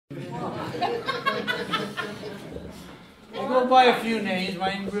I go by a few names.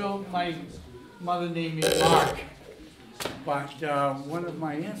 My mother named me Mark, but one of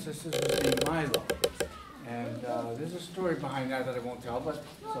my ancestors was named Milo. And there's a story behind that I won't tell, but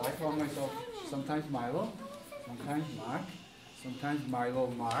so I call myself sometimes Milo, sometimes Mark, sometimes Milo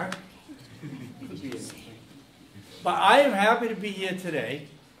Mark. Could be anything. But I am happy to be here today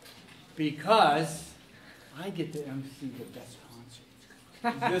because I get to MC the best concert.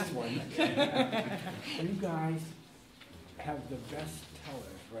 This one. You guys have the best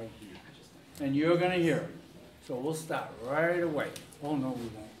tellers right here. And you're going to hear it. So we'll start right away. Oh, no, we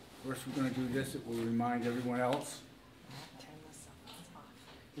won't. First, we're going to do this. It will remind everyone else. Turn the cell phones off.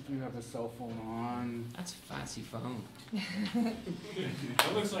 If you have a cell phone on. That's a fancy phone.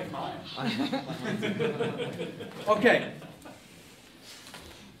 That looks like mine. Okay.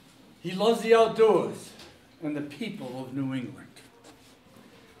 He loves the outdoors and the people of New England.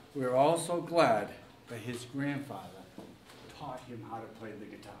 We're also glad that his grandfather taught him how to play the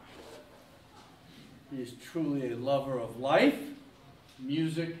guitar. He is truly a lover of life,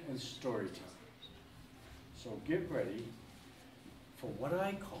 music, and storytelling. So get ready for what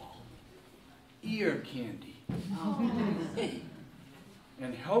I call ear candy.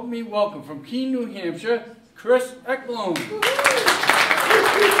 And help me welcome from Keene, New Hampshire, ChrisEkblom.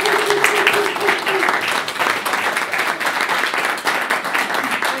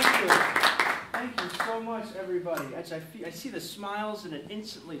 Thank you so much, everybody. I see the smiles, and it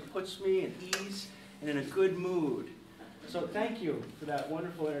instantly puts me at ease and in a good mood. So thank you for that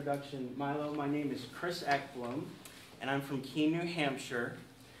wonderful introduction, Milo. My name is ChrisEkblom, and I'm from Keene, New Hampshire.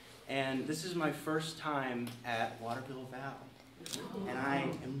 And this is my first time at Waterville Valley. And I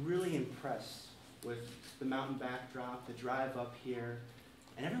am really impressed with the mountain backdrop, the drive up here,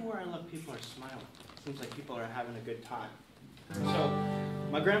 and everywhere I look, people are smiling. It seems like people are having a good time. So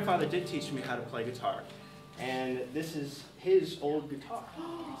my grandfather did teach me how to play guitar, and this is his old guitar.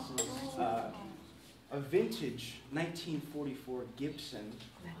 This is a vintage 1944 Gibson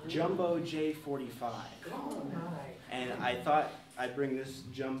Jumbo J45. And I thought I'd bring this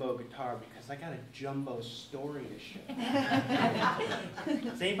jumbo guitar because I got a jumbo story to share.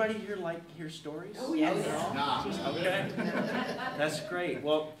 Does anybody here hear stories? Oh, yes. Okay. That's great.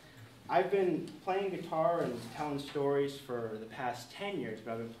 Well, I've been playing guitar and telling stories for the past 10 years,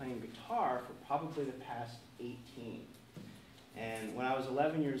 but I've been playing guitar for probably the past 18. And when I was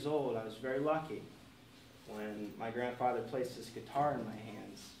 11 years old, I was very lucky when my grandfather placed this guitar in my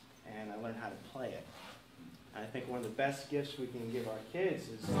hands and I learned how to play it. And I think one of the best gifts we can give our kids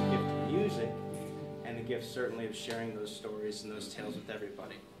is the gift of music and the gift certainly of sharing those stories and those tales with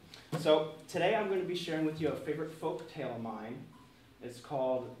everybody. So today I'm going to be sharing with you a favorite folk tale of mine. It's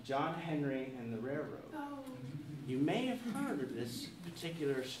called John Henry and the Railroad. You may have heard of this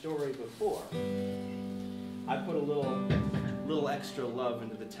particular story before. I put a little extra love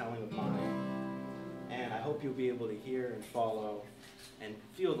into the telling of mine. And I hope you'll be able to hear and follow and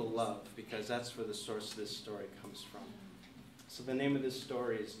feel the love, because that's where the source of this story comes from. So the name of this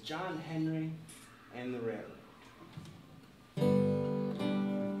story is John Henry and the Railroad.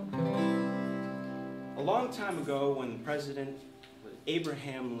 A long time ago, when President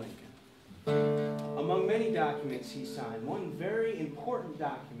Abraham Lincoln, among many documents he signed, one very important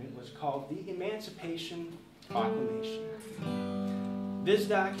document was called the Emancipation Proclamation. This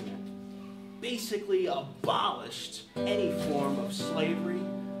document basically abolished any form of slavery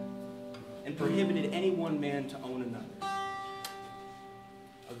and prohibited any one man to own another.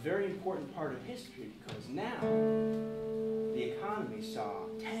 A very important part of history, because now the economy saw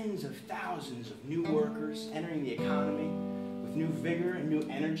tens of thousands of new workers entering the economy with new vigor and new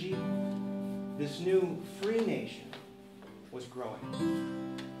energy. This new free nation was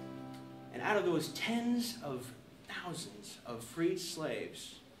growing. And out of those tens of thousands of freed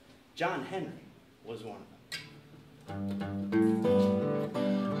slaves, John Henry was one of them.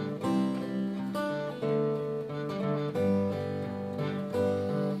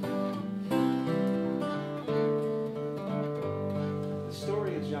 The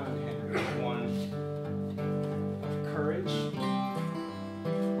story of John Henry is one of courage,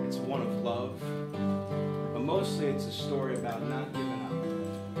 it's one of love, but mostly it's a story about not giving up,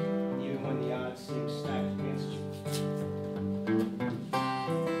 even when the odds seem stacked against you.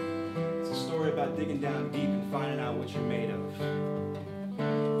 About digging down deep and finding out what you're made of,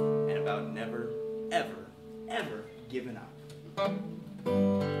 and about never, ever, ever giving up.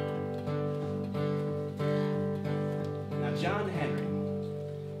 Now, John Henry,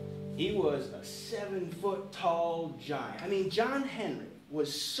 he was a 7-foot tall giant. I mean, John Henry was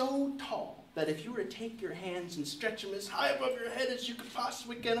so tall that if you were to take your hands and stretch them as high above your head as you could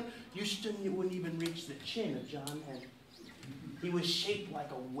possibly get them, you wouldn't even reach the chin of John Henry. He was shaped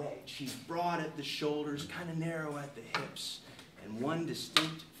like a wedge. He's broad at the shoulders, kind of narrow at the hips. And one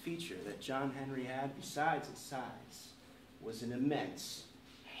distinct feature that John Henry had, besides its size, was an immense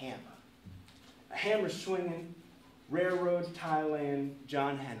hammer. A hammer swinging, railroad Thailand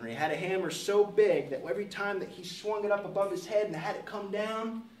John Henry had a hammer so big that every time that he swung it up above his head and had it come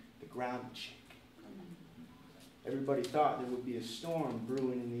down, the ground would shake. Everybody thought there would be a storm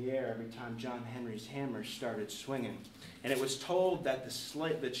brewing in the air every time John Henry's hammer started swinging. And it was told that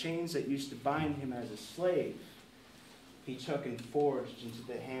the chains that used to bind him as a slave, he took and forged into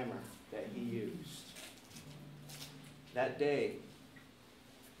the hammer that he used. That day,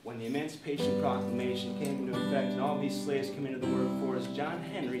 when the Emancipation Proclamation came into effect and all these slaves came into the workforce, John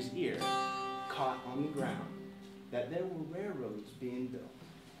Henry's ear caught on the ground that there were railroads being built.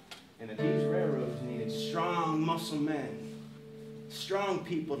 And that these railroads needed strong muscle men, strong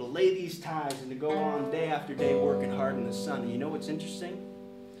people to lay these ties and to go on day after day working hard in the sun. And you know what's interesting?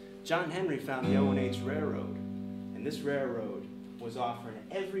 John Henry found the O&H Railroad, and this railroad was offering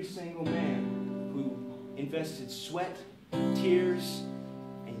every single man who invested sweat, tears,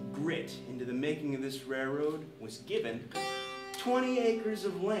 and grit into the making of this railroad was given 20 acres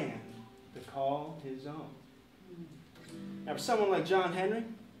of land to call his own. Now for someone like John Henry,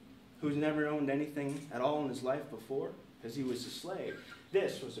 who's never owned anything at all in his life before, because he was a slave,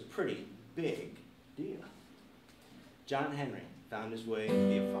 this was a pretty big deal. John Henry found his way to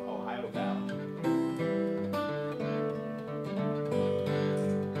the Ohio Valley.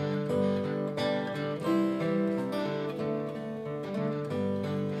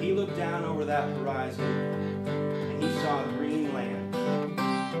 He looked down over that horizon, and he saw green land.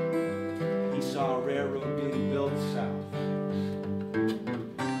 He saw a railroad being built south.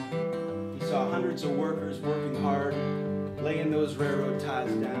 He saw hundreds of workers working hard, laying those railroad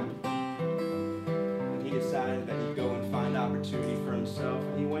ties down. And he decided that he'd go and find opportunity for himself,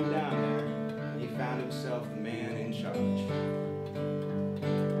 and he went down there, and he found himself the man in charge.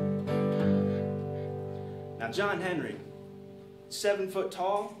 Now John Henry, 7 foot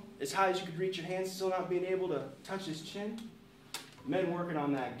tall, as high as you could reach your hands, still not being able to touch his chin. Men working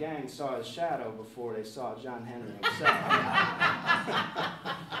on that gang saw his shadow before they saw John Henry himself.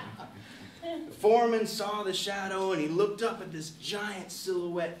 The foreman saw the shadow and he looked up at this giant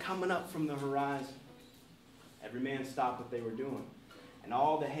silhouette coming up from the horizon. Every man stopped what they were doing, and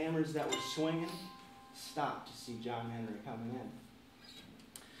all the hammers that were swinging stopped to see John Henry coming in.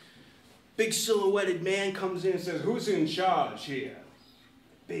 Big silhouetted man comes in and says, "Who's in charge here?"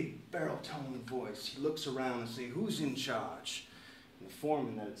 Big barrel-tone voice. He looks around and says, "Who's in charge?" And the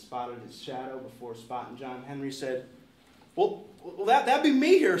foreman that had spotted his shadow before spotting John Henry said, Well, that'd be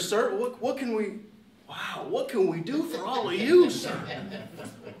me here, sir. What can we do for all of you, sir?"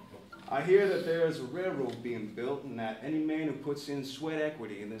 "I hear that there is a railroad being built and that any man who puts in sweat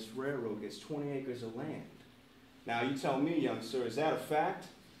equity in this railroad gets 20 acres of land. Now, you tell me, young sir, is that a fact?"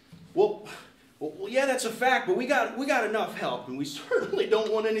 Well, yeah, that's a fact, but we got enough help, and we certainly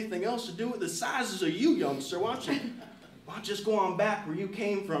don't want anything else to do with the sizes of you, young sir. Why don't you just go on back where you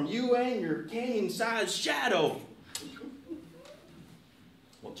came from, you and your canyon-sized shadow?"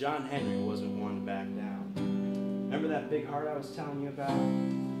 Well, John Henry wasn't one to back down. Remember that big heart I was telling you about?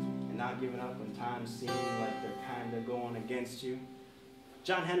 And not giving up when times seem like they're kind of going against you?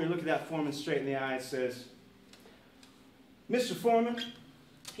 John Henry looked at that foreman straight in the eye and says, "Mr. Foreman,"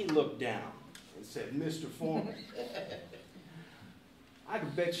 he looked down and said, "Mr. Foreman, I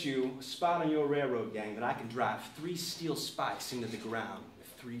can bet you a spot on your railroad gang that I can drive 3 steel spikes into the ground with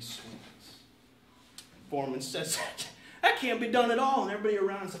 3 swings." Foreman says, "That can't be done at all." And everybody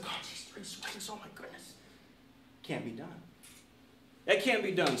around is like, "Oh, geez, 3 swings, oh my goodness. Can't be done." "That can't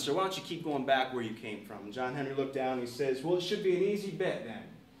be done, sir. Why don't you keep going back where you came from?" And John Henry looked down and he says, "Well, it should be an easy bet then.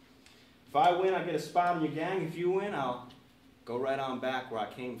 If I win, I get a spot on your gang. If you win, I'll go right on back where I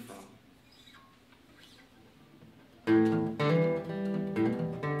came from."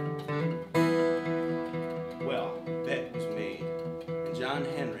 Well, bet was made, and John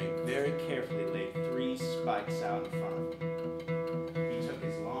Henry very carefully laid 3 spikes out in front of him. He took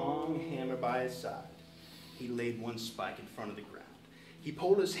his long hammer by his side. He laid 1 spike in front of the ground. He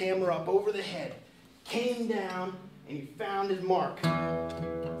pulled his hammer up over the head, came down, and he found his mark.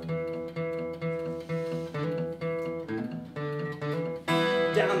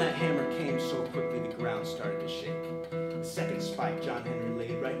 Down that hammer came so quickly the ground started to shake. The second spike John Henry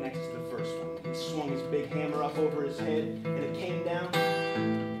laid right next to the first one. He swung his big hammer up over his head, and it came down.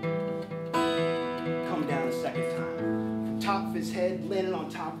 Come down a second time. From top off his head, landed on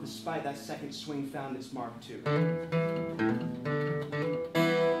top of the spike. That second swing found its mark too.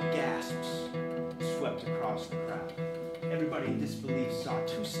 Gasps swept across the crowd. Everybody in disbelief saw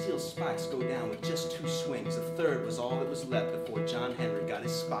 2 steel spikes go down with just 2 swings. The third was all that was left before John Henry got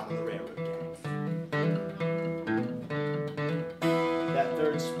his spot on the railroad gang. That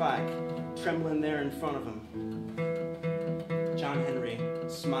third spike, trembling there in front of him, John Henry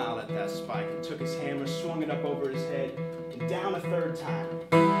smiled at that spike and took his hammer, swung it up over his head, and down a third time.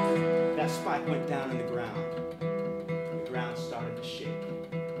 That spike went down in the ground. The ground started to shake.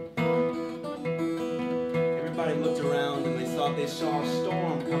 Everybody looked around and they thought they saw a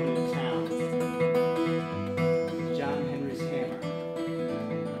storm coming to town. John Henry's hammer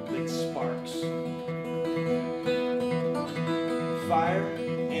lit sparks. Fire,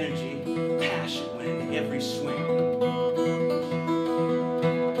 energy, passion went into every swing.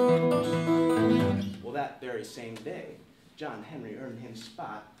 Well, that very same day, John Henry earned him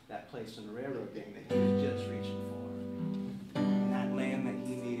spot, that place on the railroad gang that he was just reaching for. And that land that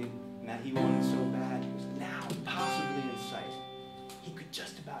he needed and that he wanted so bad was now possibly in sight. He could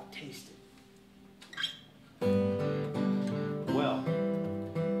just about taste it. Well,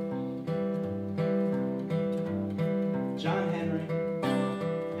 John Henry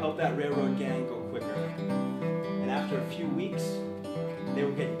helped that railroad gang go quicker. And after a few weeks, they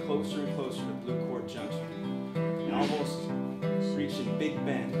were getting closer and closer to Blue Court Junction. And almost reaching Big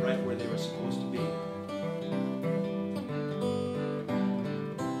Bend, right where they were supposed to be.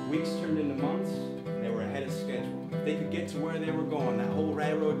 Weeks turned into months, and they were ahead of schedule. If they could get to where they were going, that whole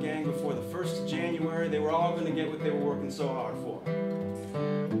railroad gang, before the 1st of January, they were all going to get what they were working so hard for.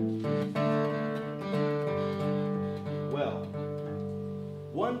 Well,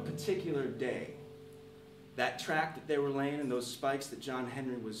 one particular day, that track that they were laying and those spikes that John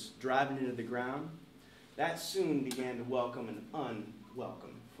Henry was driving into the ground, that soon began to welcome an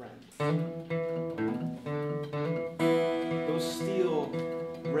unwelcome friend. Those steel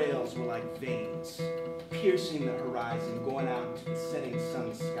rails were like veins, piercing the horizon, going out into the setting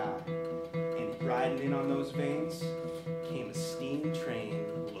sun sky. And riding in on those veins came a steam train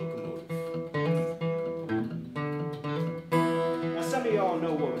locomotive. Now some of y'all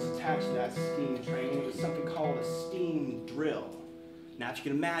know what was attached to that steam train. It was something called a steam drill. Now, if you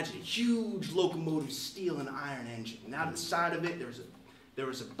can imagine, a huge locomotive steel and iron engine. And out of the side of it, there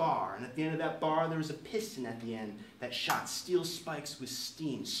was a bar. And at the end of that bar, there was a piston at the end that shot steel spikes with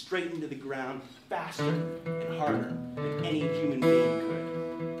steam straight into the ground faster and harder than any human being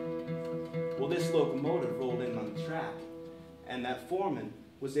could. Well, this locomotive rolled in on the track, and that foreman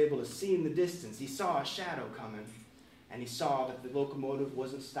was able to see in the distance. He saw a shadow coming, and he saw that the locomotive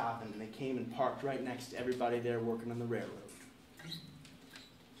wasn't stopping, and they came and parked right next to everybody there working on the railroad.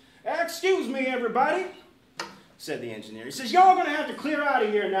 "Excuse me, everybody," said the engineer. He says, "Y'all gonna have to clear out of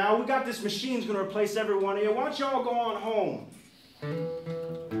here now. We got this machine's gonna replace every one of you. Why don't y'all go on home?"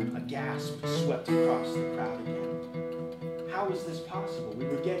 A gasp swept across the crowd again. How was this possible? We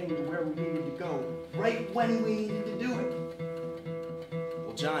were getting to where we needed to go, right when we needed to do it.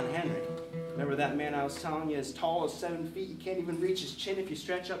 Well, John Henry, remember that man I was telling you, as tall as 7 feet, you can't even reach his chin if you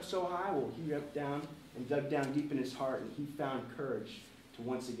stretch up so high? Well, he reached down and dug down deep in his heart, and he found courage to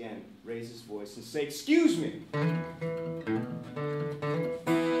once again raise his voice and say, "Excuse me.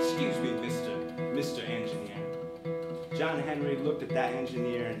 Excuse me, Mr. Engineer." John Henry looked at that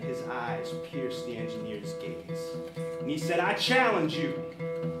engineer, and his eyes pierced the engineer's gaze. And he said, "I challenge you,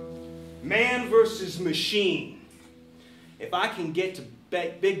 man versus machine. If I can get to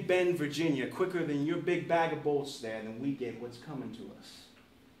Big Bend, Virginia, quicker than your big bag of bolts there, then we get what's coming to us.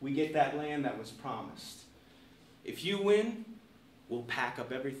 We get that land that was promised. If you win, we'll pack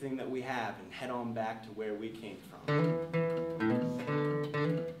up everything that we have and head on back to where we came from."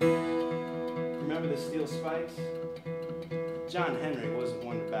 Remember the steel spikes? John Henry wasn't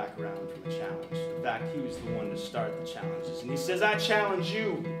one to back around from a challenge. In fact, he was the one to start the challenges. And he says, "I challenge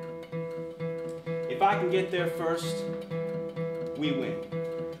you. If I can get there first, we win.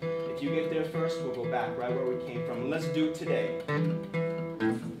 If you get there first, we'll go back right where we came from. And let's do it today."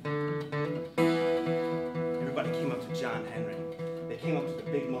 Everybody came up to John Henry. They came up to the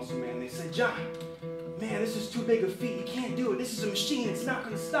big muscle man. They said, "John, man, this is too big a feat. You can't do it. This is a machine. It's not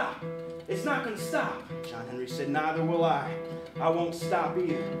going to stop. It's not going to stop." John Henry said, "Neither will I. I won't stop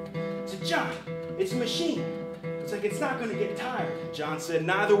either." I said, "John, it's a machine. It's like it's not going to get tired." John said,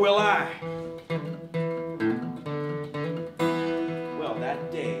 "Neither will I." Well,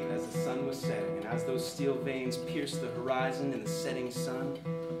 that day, as the sun was setting, and as those steel veins pierced the horizon in the setting sun,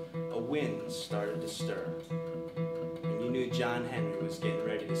 a wind started to stir. And you knew John Henry was getting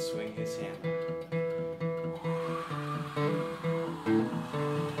ready to swing his hammer.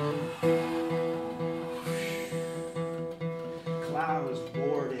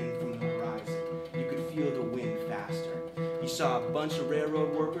 saw a bunch of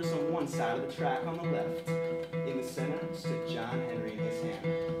railroad workers on one side of the track on the left. In the center stood John Henry and his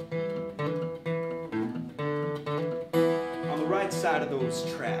hammer. On the right side of those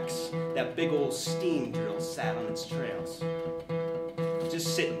tracks, that big old steam drill sat on its trails,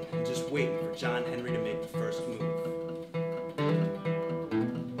 just sitting and just waiting for John Henry to make the first move.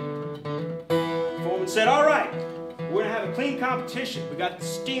 Foreman said, "All right, we're gonna have a clean competition. We got the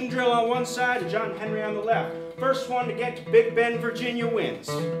steam drill on one side and John Henry on the left. First one to get to Big Bend, Virginia wins."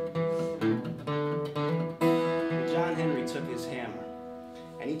 And John Henry took his hammer,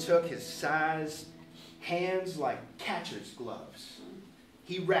 and he took his sized hands like catcher's gloves.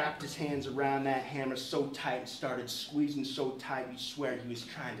 He wrapped his hands around that hammer so tight and started squeezing so tight you'd swear he was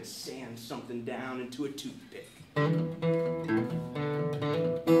trying to sand something down into a toothpick.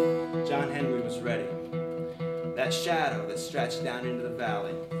 John Henry was ready. That shadow that stretched down into the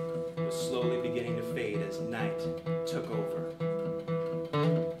valley was slowly beginning to fade as night took over.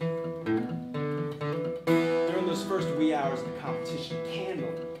 During those first wee hours of the competition,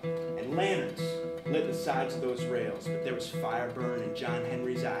 candles and lanterns lit the sides of those rails, but there was fire burning in John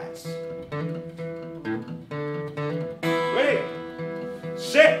Henry's eyes. Ready,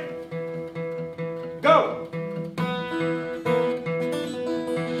 set, go!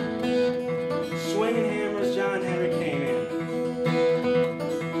 Swinging hammers, John Henry came in.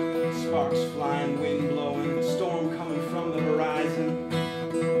 Sparks flying, wind blowing, storm coming from the horizon.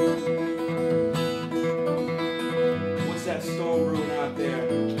 What's that storm brewing out there?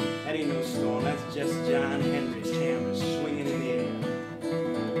 That ain't no storm, that's just John Henry's hammer swinging in the air.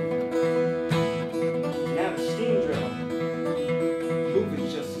 Now the steam drill, moving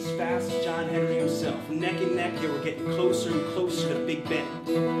just as fast as John Henry himself. Neck and neck, they were getting closer and closer to Big Bend.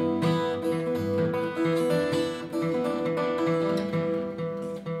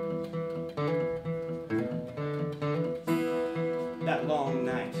 That long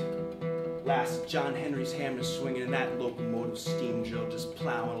night lasted, John Henry's hammer swinging and that locomotive steam drill just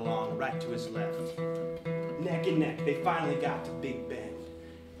plowing along right to his left. Neck and neck, they finally got to Big Bend,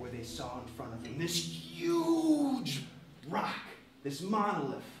 where they saw in front of them this huge rock, this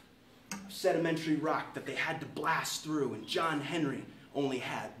monolith of sedimentary rock that they had to blast through, and John Henry only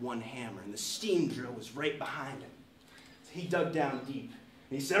had one hammer, and the steam drill was right behind him. So he dug down deep,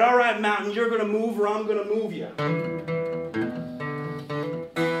 and he said, "All right, mountain, you're gonna move or I'm gonna move you."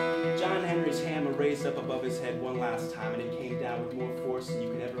 John Henry's hammer raised up above his head one last time, and it came down with more force than you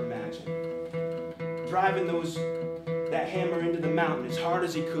could ever imagine. Driving that hammer into the mountain as hard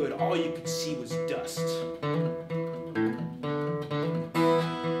as he could, all you could see was dust.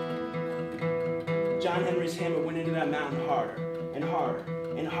 John Henry's hammer went into that mountain harder and harder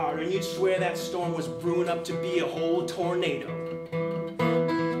and harder, and you'd swear that storm was brewing up to be a whole tornado.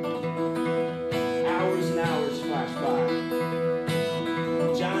 Hours and hours flashed by.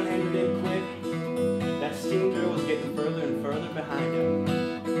 John Henry didn't quit. That steam drill was getting further and further behind him.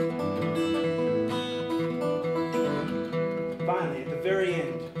 Finally, at the very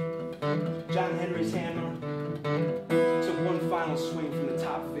end, John Henry's hammer took one final swing from the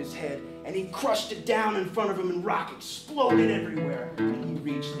top of his head, and he crushed it down in front of him, and rock exploded everywhere, and he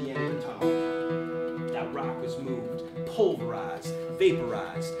reached the end of the tunnel. That rock was moved, pulverized,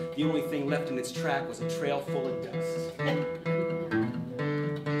 vaporized. The only thing left in its track was a trail full of dust.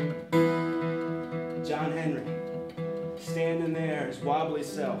 John Henry, standing there, his wobbly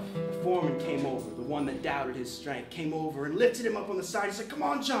self, the foreman came over, the one that doubted his strength, came over and lifted him up on the side. He said, "Come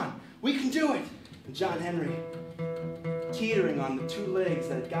on, John, we can do it." And John Henry, teetering on the two legs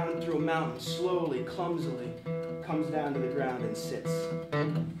that had got him through a mountain, slowly, clumsily, comes down to the ground and sits.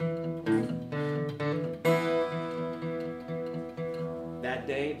 That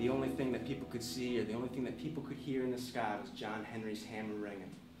day, the only thing that people could see, or the only thing that people could hear in the sky, was John Henry's hammer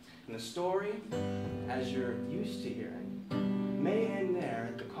ringing. And the story, as you're used to hearing, may end there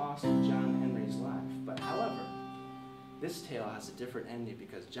at the cost of John Henry's life. But however, this tale has a different ending,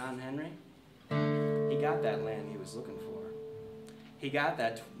 because John Henry, he got that land he was looking for. He got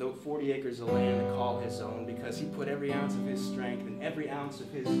that 40 acres of land to call his own, because he put every ounce of his strength and every ounce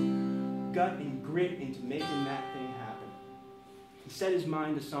of his gut and grit into making that thing happen. He set his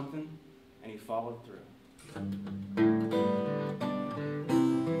mind to something, and he followed through.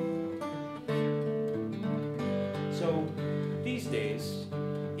 So, these days,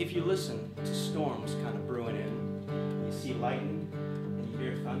 if you listen to storms kind of brewing in, you see lightning and you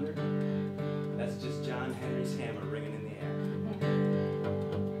hear thunder, that's just John Henry's hammer ringing in the air.